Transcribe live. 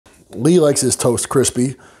Lee likes his toast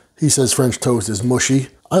crispy. He says French toast is mushy.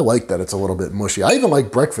 I like that it's a little bit mushy. I even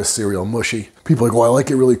like breakfast cereal mushy. People are like, well, I like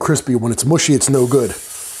it really crispy. When it's mushy, it's no good.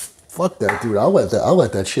 Fuck that, dude. I'll let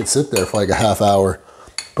that shit sit there for like a half hour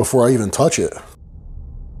before I even touch it.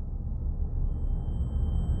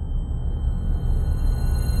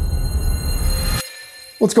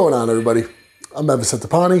 What's going on, everybody? I'm Evan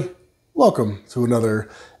Centopani. Welcome to another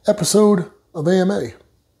episode of AMA.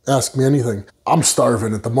 Ask me anything. I'm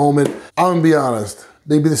starving at the moment. I'm gonna be honest.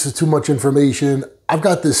 Maybe this is too much information. I've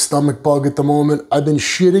got this stomach bug at the moment. I've been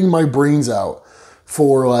shitting my brains out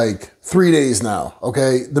for like 3 days now,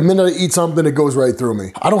 okay? The minute I eat something, it goes right through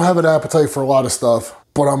me. I don't have an appetite for a lot of stuff,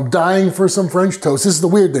 but I'm dying for some French toast. This is the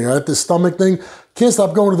weird thing. I have this stomach thing. Can't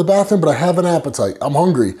stop going to the bathroom, but I have an appetite. I'm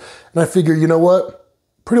hungry. And I figure, you know what?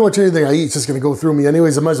 Pretty much anything I eat is just gonna go through me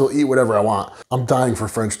anyways. I might as well eat whatever I want. I'm dying for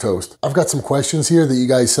French toast. I've got some questions here that you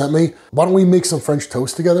guys sent me. Why don't we make some French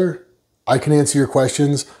toast together? I can answer your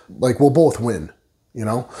questions. Like, we'll both win, you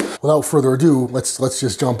know? Without further ado, let's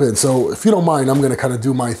just jump in. So if you don't mind, I'm gonna kind of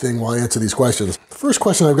do my thing while I answer these questions. The first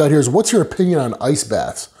question I've got here is, what's your opinion on ice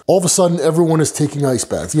baths? All of a sudden, everyone is taking ice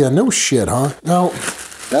baths. Yeah, no shit, huh? Now,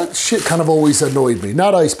 that shit kind of always annoyed me.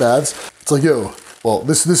 Not ice baths. It's like, yo, well,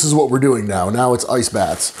 this is what we're doing now. Now it's ice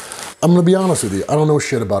baths. I'm gonna be honest with you. I don't know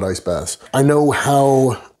shit about ice baths. I know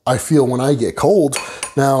how I feel when I get cold.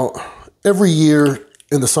 Now, every year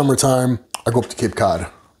in the summertime, I go up to Cape Cod.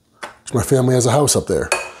 My family has a house up there.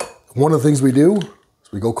 One of the things we do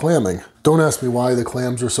is we go clamming. Don't ask me why the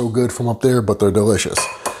clams are so good from up there, but they're delicious.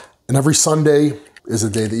 And every Sunday is a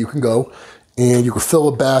day that you can go and you can fill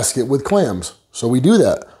a basket with clams. So we do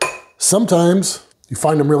that. Sometimes you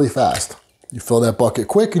find them really fast. You fill that bucket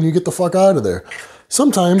quick and you get the fuck out of there.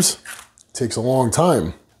 Sometimes it takes a long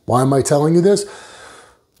time. Why am I telling you this?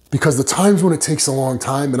 Because the times when it takes a long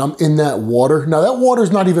time and I'm in that water, now that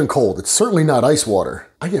water's not even cold. It's certainly not ice water.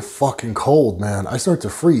 I get fucking cold, man. I start to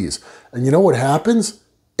freeze. And you know what happens?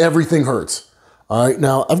 Everything hurts. All right,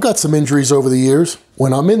 now I've got some injuries over the years.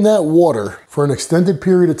 When I'm in that water for an extended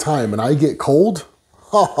period of time and I get cold,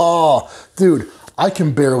 dude, I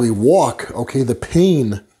can barely walk, okay? The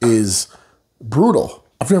pain is brutal.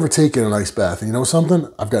 I've never taken an ice bath, and you know something?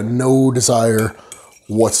 I've got no desire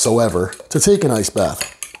whatsoever to take an ice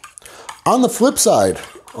bath. On the flip side,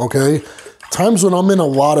 okay, times when I'm in a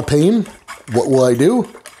lot of pain, what will I do?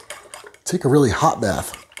 Take a really hot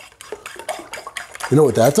bath. You know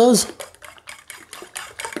what that does?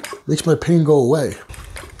 Makes my pain go away.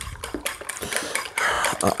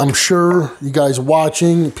 I'm sure you guys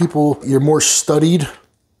watching, people, you're more studied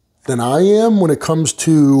than I am when it comes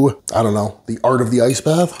to, I don't know, the art of the ice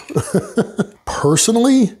bath.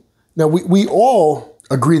 Personally, now we all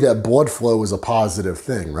agree that blood flow is a positive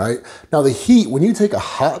thing, right? Now the heat, when you take a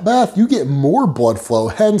hot bath, you get more blood flow.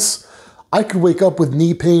 Hence, I could wake up with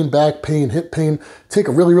knee pain, back pain, hip pain, take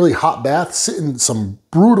a really, really hot bath, sit in some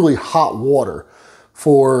brutally hot water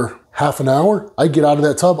for half an hour. I get out of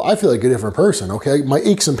that tub, I feel like a different person, okay? My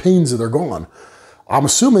aches and pains, they're gone. I'm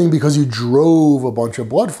assuming because you drove a bunch of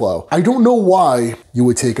blood flow. I don't know why you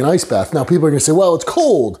would take an ice bath. Now people are gonna say, well, it's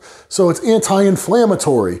cold, so it's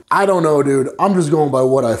anti-inflammatory. I don't know, dude. I'm just going by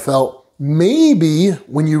what I felt. Maybe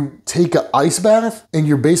when you take an ice bath and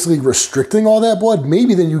you're basically restricting all that blood,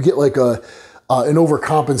 maybe then you get like an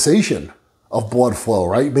overcompensation of blood flow,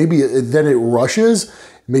 right? Maybe then it rushes.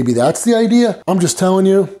 Maybe that's the idea. I'm just telling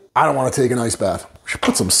you, I don't wanna take an ice bath. We should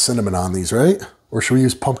put some cinnamon on these, right? Or should we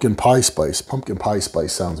use pumpkin pie spice? Pumpkin pie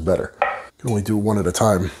spice sounds better. You can only do one at a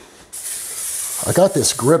time. I got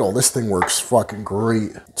this griddle. This thing works fucking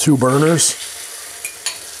great. 2 burners.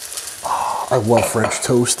 Oh, I love French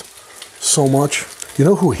toast so much. You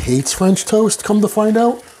know who hates French toast, come to find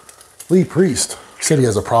out? Lee Priest. He said he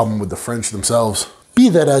has a problem with the French themselves. Be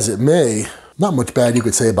that as it may, not much bad you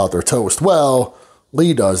could say about their toast. Well,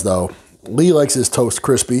 Lee does though. Lee likes his toast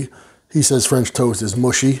crispy. He says French toast is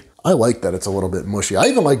mushy. I like that it's a little bit mushy. I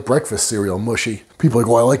even like breakfast cereal mushy. People are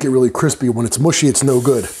like, oh, I like it really crispy. When it's mushy, it's no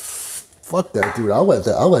good. Fuck that, dude. I'll let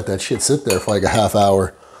that shit sit there for like a half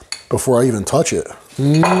hour before I even touch it.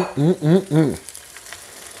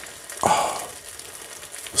 Oh,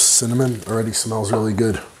 cinnamon already smells really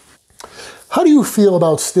good. How do you feel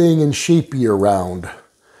about staying in shape year round?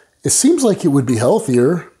 It seems like it would be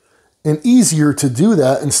healthier and easier to do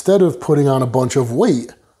that instead of putting on a bunch of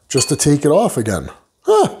weight just to take it off again.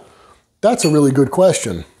 Huh. That's a really good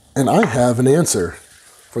question, and I have an answer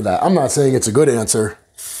for that. I'm not saying it's a good answer,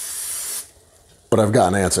 but I've got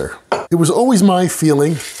an answer. It was always my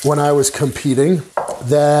feeling when I was competing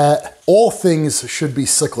that all things should be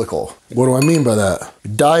cyclical. What do I mean by that?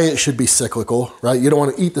 Diet should be cyclical, right? You don't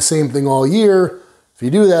want to eat the same thing all year. If you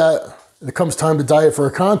do that, and it comes time to diet for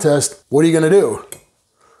a contest, what are you gonna do,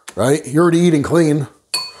 right? You're already eating clean.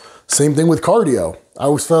 Same thing with cardio. I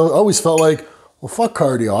always felt like, well, fuck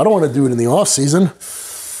cardio. I don't wanna do it in the off season.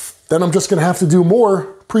 Then I'm just gonna have to do more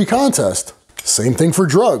pre-contest. Same thing for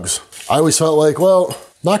drugs. I always felt like, well,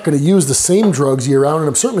 not gonna use the same drugs year round, and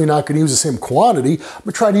I'm certainly not gonna use the same quantity. I'm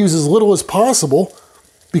gonna try to use as little as possible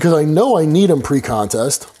because I know I need them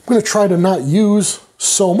pre-contest. I'm gonna try to not use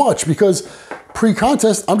so much because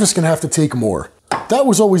pre-contest, I'm just gonna have to take more. That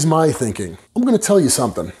was always my thinking. I'm gonna tell you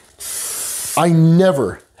something. I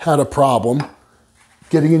never had a problem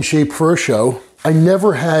getting in shape for a show. I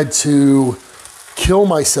never had to kill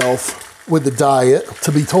myself with the diet.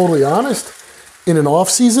 To be totally honest, in an off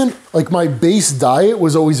season, like my base diet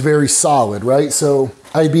was always very solid, right? So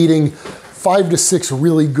I'd be eating 5 to 6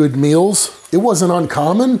 really good meals. It wasn't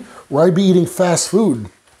uncommon where I'd be eating fast food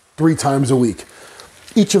 3 times a week.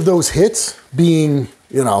 Each of those hits being,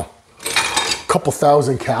 you know, a couple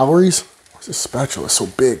thousand calories. This spatula is so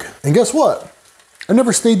big. And guess what? I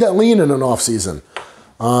never stayed that lean in an off season.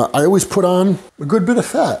 I always put on a good bit of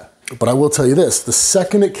fat. But I will tell you this, the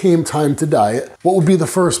second it came time to diet, what would be the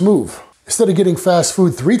first move? Instead of getting fast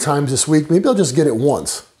food 3 times this week, maybe I'll just get it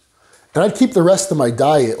once. And I'd keep the rest of my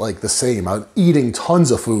diet like the same. I'm eating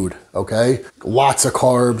tons of food, okay? Lots of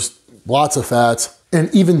carbs, lots of fats.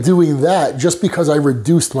 And even doing that, just because I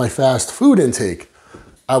reduced my fast food intake,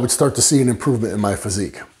 I would start to see an improvement in my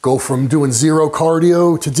physique. Go from doing 0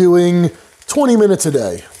 cardio to doing 20 minutes a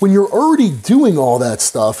day. When you're already doing all that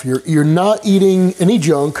stuff, you're not eating any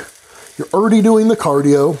junk, you're already doing the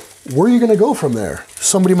cardio, where are you gonna go from there?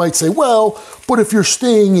 Somebody might say, well, but if you're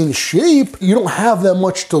staying in shape, you don't have that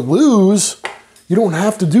much to lose. You don't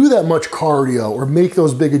have to do that much cardio or make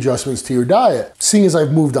those big adjustments to your diet. Seeing as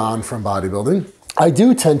I've moved on from bodybuilding, I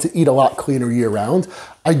do tend to eat a lot cleaner year round.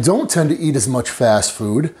 I don't tend to eat as much fast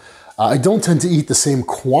food. I don't tend to eat the same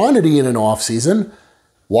quantity in an off season.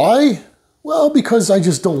 Why? Well, because I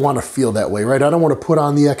just don't want to feel that way, right? I don't want to put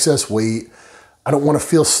on the excess weight. I don't want to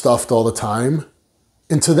feel stuffed all the time.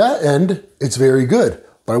 And to that end, it's very good.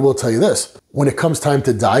 But I will tell you this, when it comes time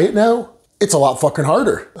to diet now, it's a lot fucking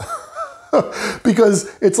harder.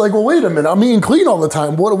 Because it's like, well, wait a minute, I'm eating clean all the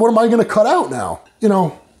time. What am I gonna cut out now? You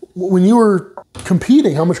know, when you were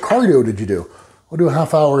competing, how much cardio did you do? I'll do a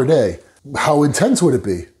half hour a day. How intense would it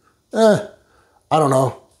be? I don't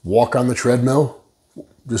know, walk on the treadmill,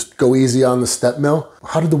 just go easy on the step mill.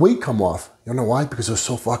 How did the weight come off? You know why? Because it was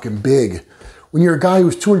so fucking big. When you're a guy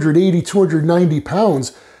who's 280, 290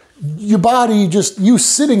 pounds, your body just, you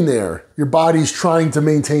sitting there, your body's trying to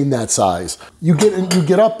maintain that size. You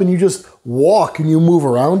get up and you just walk and you move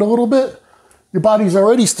around a little bit, your body's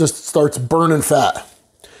already just starts burning fat.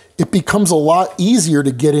 It becomes a lot easier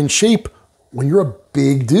to get in shape when you're a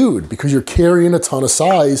big dude because you're carrying a ton of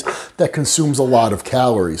size that consumes a lot of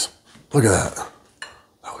calories. Look at that.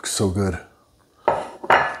 That looks so good.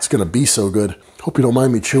 It's gonna be so good. Hope you don't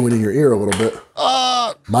mind me chewing in your ear a little bit.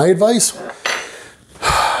 My advice,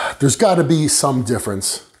 there's gotta be some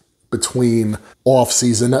difference between off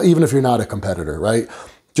season, now even if you're not a competitor, right?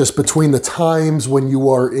 Just between the times when you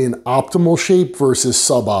are in optimal shape versus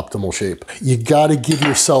suboptimal shape. You gotta give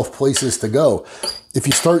yourself places to go. If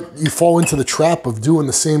you fall into the trap of doing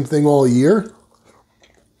the same thing all year,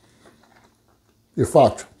 you're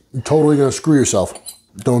fucked. You're totally gonna screw yourself.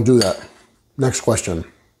 Don't do that. Next question.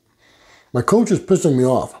 My coach is pissing me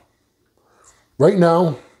off. Right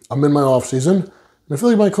now, I'm in my off season, and I feel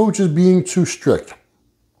like my coach is being too strict.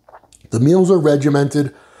 The meals are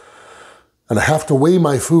regimented, and I have to weigh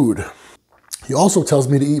my food. He also tells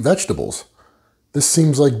me to eat vegetables. This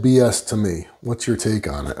seems like BS to me. What's your take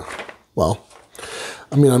on it? Well,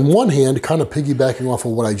 I mean, on one hand, kind of piggybacking off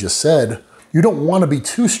of what I just said, you don't want to be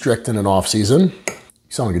too strict in an off season. You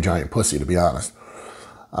sound like a giant pussy, to be honest.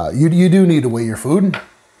 You do need to weigh your food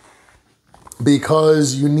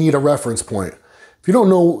because you need a reference point. If you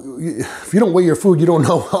don't weigh your food, you don't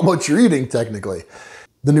know how much you're eating technically.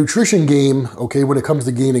 The nutrition game, okay, when it comes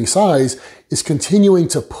to gaining size, is continuing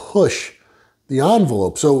to push the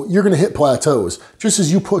envelope. So you're gonna hit plateaus. Just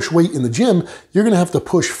as you push weight in the gym, you're gonna have to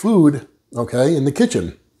push food, okay, in the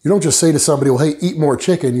kitchen. You don't just say to somebody, well, hey, eat more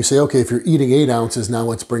chicken. You say, okay, if you're eating 8 ounces, now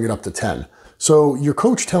let's bring it up to 10. So your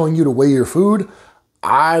coach telling you to weigh your food,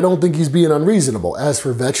 I don't think he's being unreasonable. As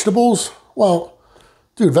for vegetables, well,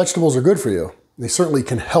 dude, vegetables are good for you. They certainly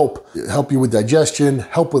can help you with digestion,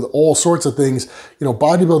 help with all sorts of things. You know,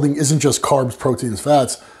 bodybuilding isn't just carbs, proteins,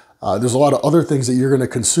 fats. There's a lot of other things that you're gonna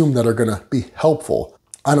consume that are gonna be helpful.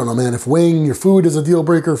 I don't know, man, if weighing your food is a deal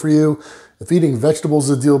breaker for you, if eating vegetables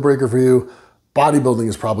is a deal breaker for you, bodybuilding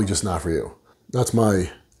is probably just not for you. That's my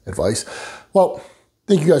advice. Well,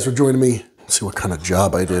 Thank you guys for joining me. Let's see what kind of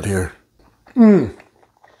job I did here. And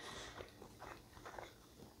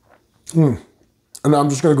I'm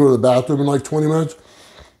just gonna go to the bathroom in like 20 minutes.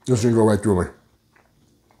 Just gonna go right through me.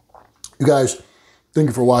 You guys, thank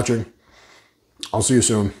you for watching. I'll see you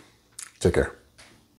soon. Take care.